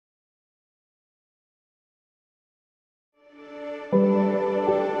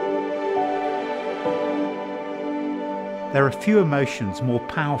There are few emotions more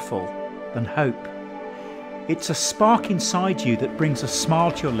powerful than hope. It's a spark inside you that brings a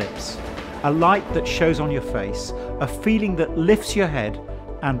smile to your lips, a light that shows on your face, a feeling that lifts your head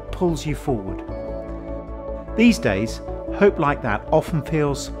and pulls you forward. These days, hope like that often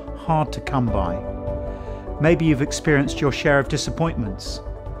feels hard to come by. Maybe you've experienced your share of disappointments,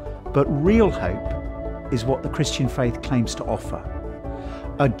 but real hope is what the Christian faith claims to offer.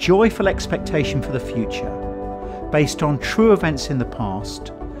 A joyful expectation for the future, based on true events in the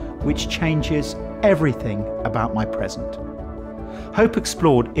past, which changes everything about my present. Hope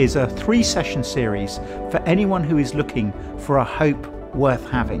Explored is a 3-session series for anyone who is looking for a hope worth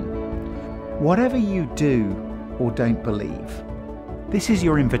having. Whatever you do or don't believe, this is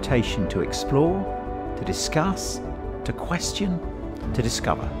your invitation to explore, to discuss, to question, to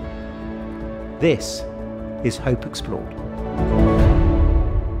discover. This is Hope Explored.